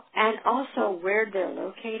 and also where they're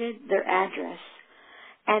located, their address.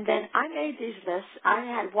 And then I made these lists. I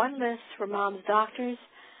had one list for Mom's doctors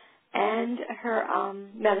and her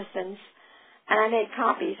medicines, and I made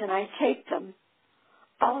copies, and I taped them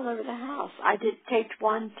all over the house. I taped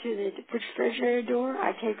one to the refrigerator door.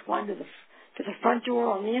 I taped one to the front door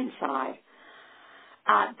on the inside.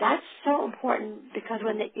 That's so important, because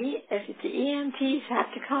when if the EMTs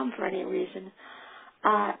have to come for any reason,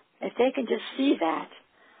 if they can just see that,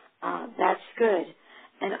 that's good.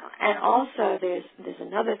 And also there's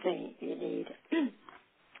another thing you need.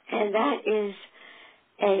 and that is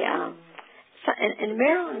in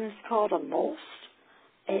Maryland it's called a MOLST.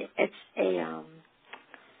 It's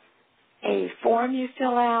a form you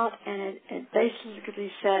fill out, and it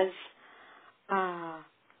basically says,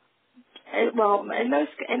 in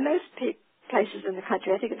most places in the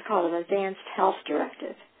country, I think it's called an Advanced Health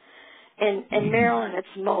Directive. In Maryland,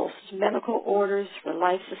 it's MOLST, Medical Orders for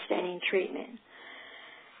Life-Sustaining Treatment.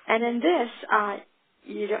 And in this,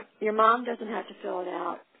 your mom doesn't have to fill it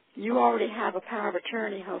out. You already have a power of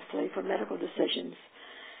attorney, hopefully, for medical decisions,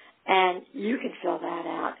 and you can fill that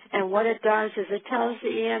out. And what it does is it tells the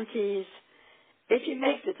EMTs, if you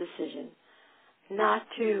make the decision not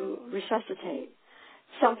to resuscitate.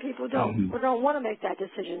 Some people don't want to make that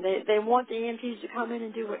decision. They want the EMTs to come in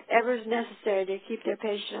and do whatever is necessary to keep their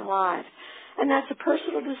patient alive. And that's a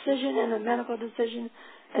personal decision and a medical decision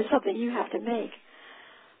and something you have to make.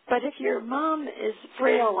 But if your mom is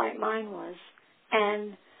frail like mine was,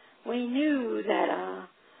 and we knew that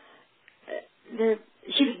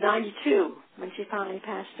she was 92 when she finally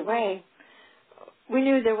passed away, we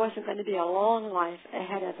knew there wasn't going to be a long life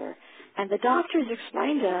ahead of her. And the doctors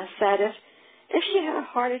explained to us that if she had a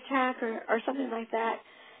heart attack or something like that,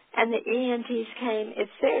 and the EMTs came,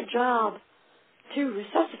 it's their job to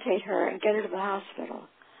resuscitate her and get her to the hospital.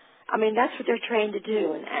 I mean, that's what they're trained to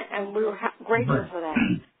do, and we were grateful for that.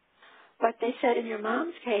 But they said in your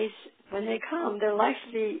mom's case, when they come, they're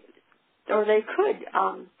likely, or they could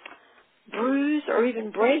bruise or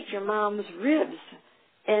even break your mom's ribs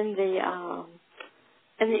in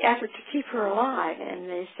the effort to keep her alive. And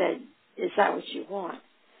they said, "Is that what you want?"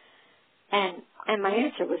 And my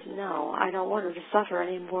answer was no. I don't want her to suffer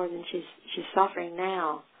any more than she's suffering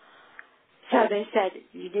now. So they said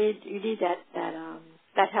you need that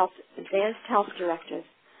advanced health directive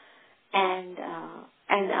and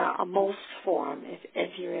a MOLST form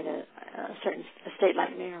if you're in a certain state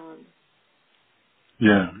like Maryland.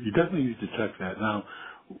 Yeah, you definitely need to check that. Now,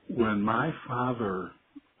 when my father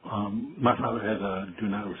had a do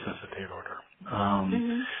not resuscitate order,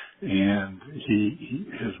 and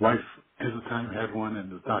his wife at the time had one,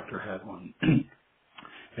 and the doctor had one.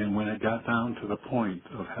 And when it got down to the point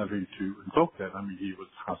of having to invoke that, I mean, he was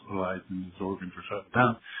hospitalized and his organs were shut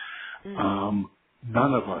down.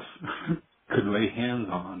 None of us could lay hands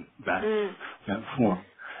on that form,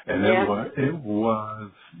 and it was, it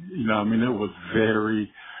was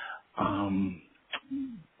very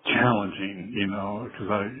challenging, because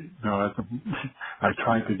I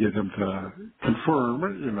tried to get him to confirm,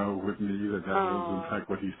 with me that was in fact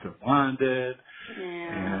what he still wanted,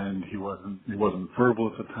 and he wasn't verbal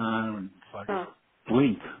at the time, and it's like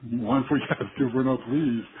blink once we got to no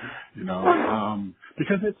please,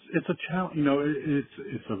 because it's a challenge,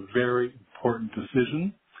 it's a very important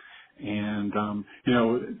decision. And,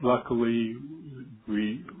 luckily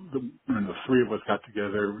when the three of us got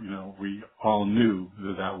together, we all knew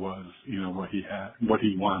that was, what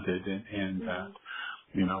he wanted, and that,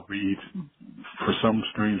 we, for some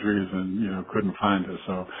strange reason, couldn't find it.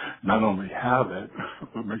 So not only have it,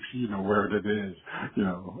 but make sure you know where it is,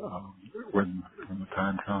 when the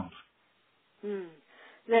time comes.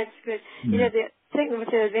 That's good. The thing with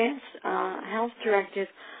the Advanced Health Directive,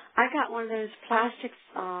 I got one of those plastic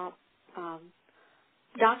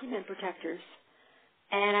document protectors,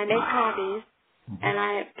 and I made copies, and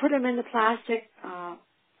I put them in the plastic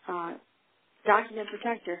document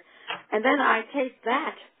protector, and then I taped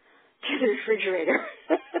that to the refrigerator.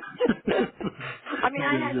 I mean,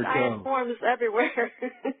 I had forms everywhere,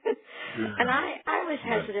 and I was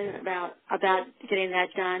hesitant about getting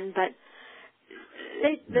that done, but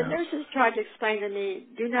the nurses tried to explain to me,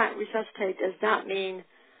 do not resuscitate does not mean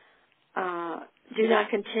do not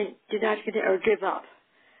continue or give up.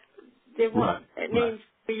 It means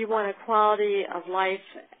you want a quality of life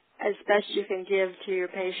as best you can give to your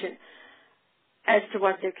patient as to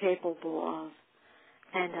what they're capable of.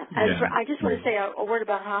 And I just want to say a word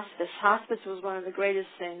about hospice. Hospice was one of the greatest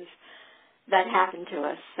things that happened to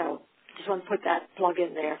us, so just want to put that plug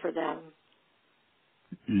in there for them.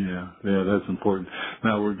 Yeah, that's important.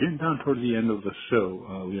 Now, we're getting down toward the end of the show,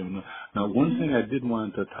 Leona. Now, one thing I did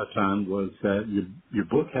want to touch on was that your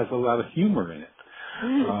book has a lot of humor in it.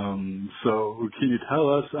 So can you tell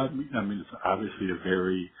us, I mean, it's obviously a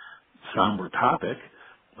very somber topic,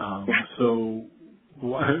 so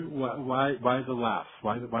why the laughs?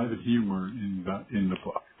 Why the humor in the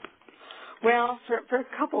book? Well, for a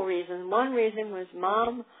couple reasons. One reason was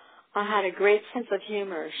Mom had a great sense of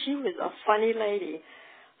humor. She was a funny lady.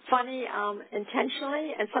 Funny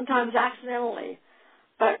intentionally and sometimes accidentally.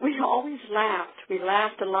 But we always laughed. We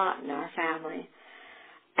laughed a lot in our family.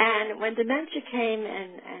 And when dementia came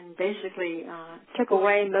and basically took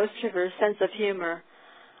away most of her sense of humor,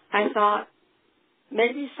 I thought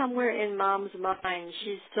maybe somewhere in Mom's mind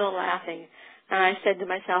she's still laughing. And I said to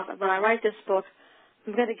myself, when I write this book,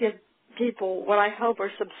 I'm going to give people what I hope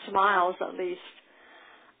are some smiles at least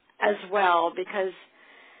as well, because,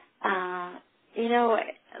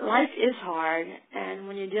 life is hard, and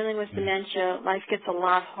when you're dealing with dementia, life gets a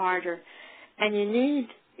lot harder, and you need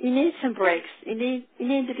some breaks. You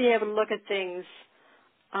need to be able to look at things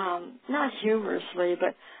not humorously,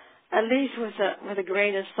 but at least with a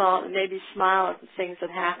grain of salt, and maybe smile at the things that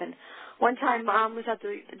happen. One time, Mom was at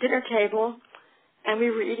the dinner table, and we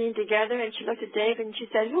were eating together, and she looked at David and she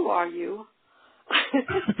said, "Who are you?"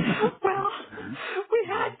 Well, we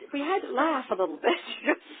had to laugh a little bit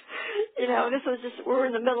because, this was just, we're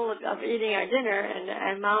in the middle of eating our dinner,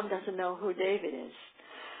 and Mom doesn't know who David is.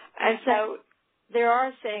 And so there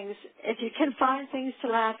are things, if you can find things to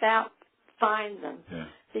laugh at, find them,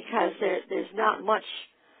 because there's not much,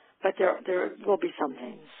 but there will be some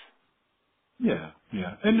things. Yeah,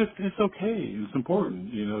 and it's okay. It's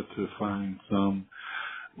important, to find some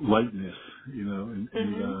lightness,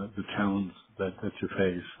 in the challenge that you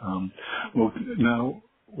face. Well, now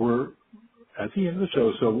we're at the end of the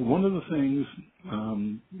show. So one of the things,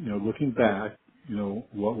 looking back,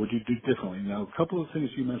 what would you do differently? Now, a couple of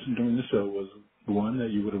things you mentioned during the show was one,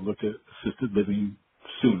 that you would have looked at assisted living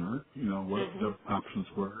sooner, what the options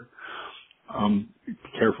were. Be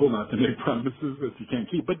careful not to make promises that you can't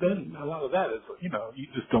keep. But then a lot of that is, you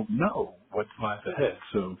just don't know what lies ahead.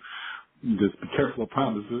 So just be careful of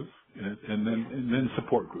promises, and then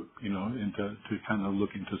support group, and to kind of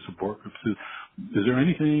look into support groups. Is there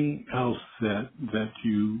anything else that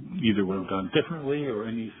you either would have done differently, or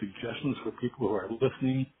any suggestions for people who are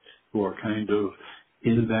listening, who are kind of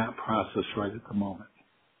in that process right at the moment?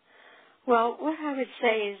 Well, what I would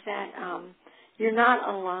say is that you're not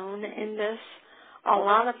alone in this. A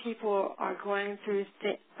lot of people are going through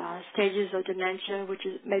stages of dementia, which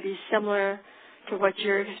is maybe similar to what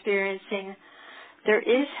you're experiencing. There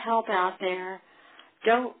is help out there.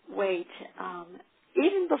 Don't wait.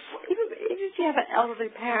 Even if you have an elderly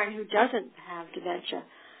parent who doesn't have dementia,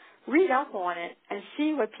 read up on it and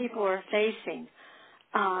see what people are facing.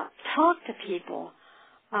 Talk to people.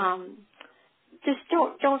 Just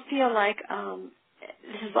don't feel like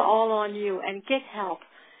this is all on you, and get help.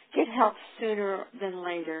 Get help sooner than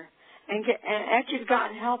later. And after you've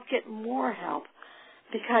gotten help, get more help.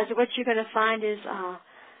 Because what you're going to find is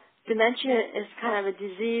dementia is kind of a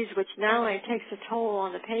disease which not only takes a toll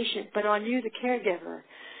on the patient, but on you, the caregiver.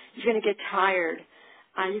 You're going to get tired.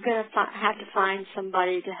 You're going to have to find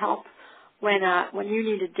somebody to help when you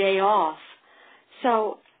need a day off.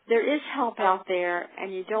 So there is help out there,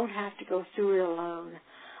 and you don't have to go through it alone.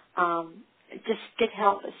 Just get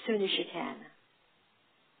help as soon as you can.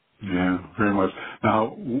 Yeah, very much.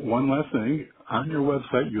 Now, one last thing. On your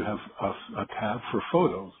website, you have a tab for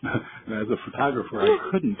photos. And as a photographer, I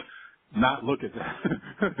couldn't not look at that,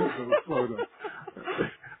 those photos.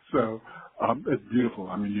 So it's beautiful.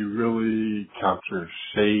 I mean, you really capture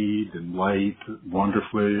shade and light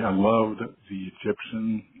wonderfully. I loved the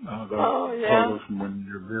Egyptian photos from when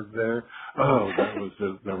you lived there. Oh,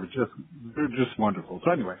 they're just wonderful.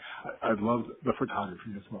 So anyway, I loved the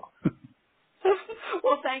photography as well.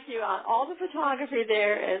 Well, thank you. All the photography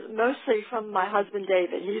there is mostly from my husband,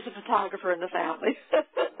 David. He's a photographer in the family.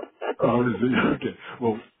 Oh, is he? Okay.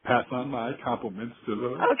 Well, pass on my compliments to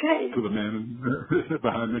the man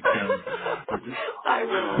behind the camera. Okay. I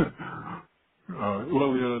will.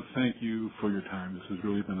 Well, Leona, thank you for your time. This has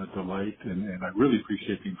really been a delight, and I really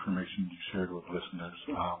appreciate the information you shared with listeners.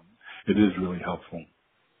 It is really helpful.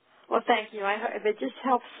 Well, thank you. If it just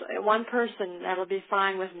helps one person, that'll be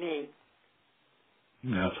fine with me.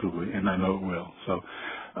 Absolutely, and I know it will. So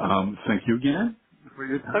thank you again for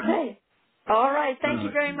your time. Okay. All right. Thank you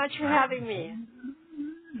very much for having me.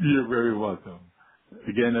 You're very welcome.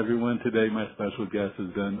 Again, everyone, today my special guest has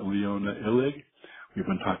been Leona Illig. We've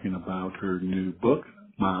been talking about her new book,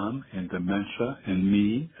 Mom and Dementia and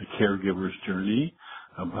Me, A Caregiver's Journey,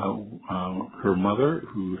 about her mother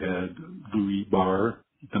who had Lewy body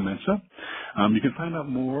dementia. You can find out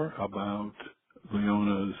more about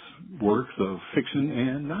Leona's works of fiction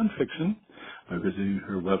and nonfiction by visiting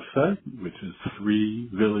her website, which is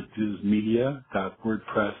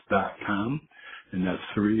 3villagesmedia.wordpress.com, and that's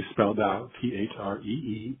 3 spelled out,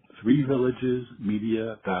 T-H-R-E-E,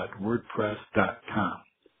 3villagesmedia.wordpress.com.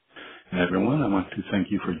 And everyone, I want to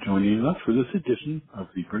thank you for joining us for this edition of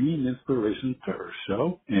the Bringing Inspiration to Earth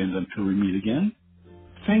show, and until we meet again,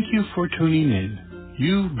 thank you for tuning in.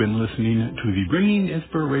 You've been listening to the Bringing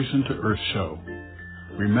Inspiration to Earth show.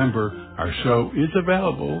 Remember, our show is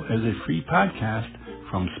available as a free podcast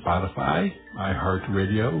from Spotify,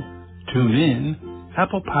 iHeartRadio, TuneIn,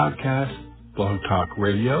 Apple Podcasts, Blog Talk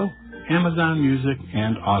Radio, Amazon Music,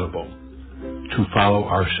 and Audible. To follow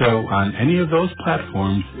our show on any of those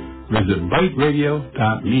platforms, visit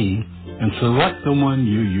biteradio.me and select the one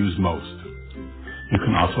you use most. You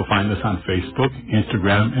can also find us on Facebook,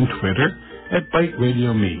 Instagram, and Twitter at Bite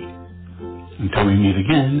Radio Me. Until we meet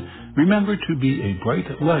again, remember to be a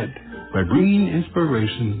bright light by bringing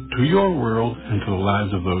inspiration to your world and to the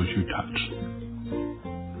lives of those you touch.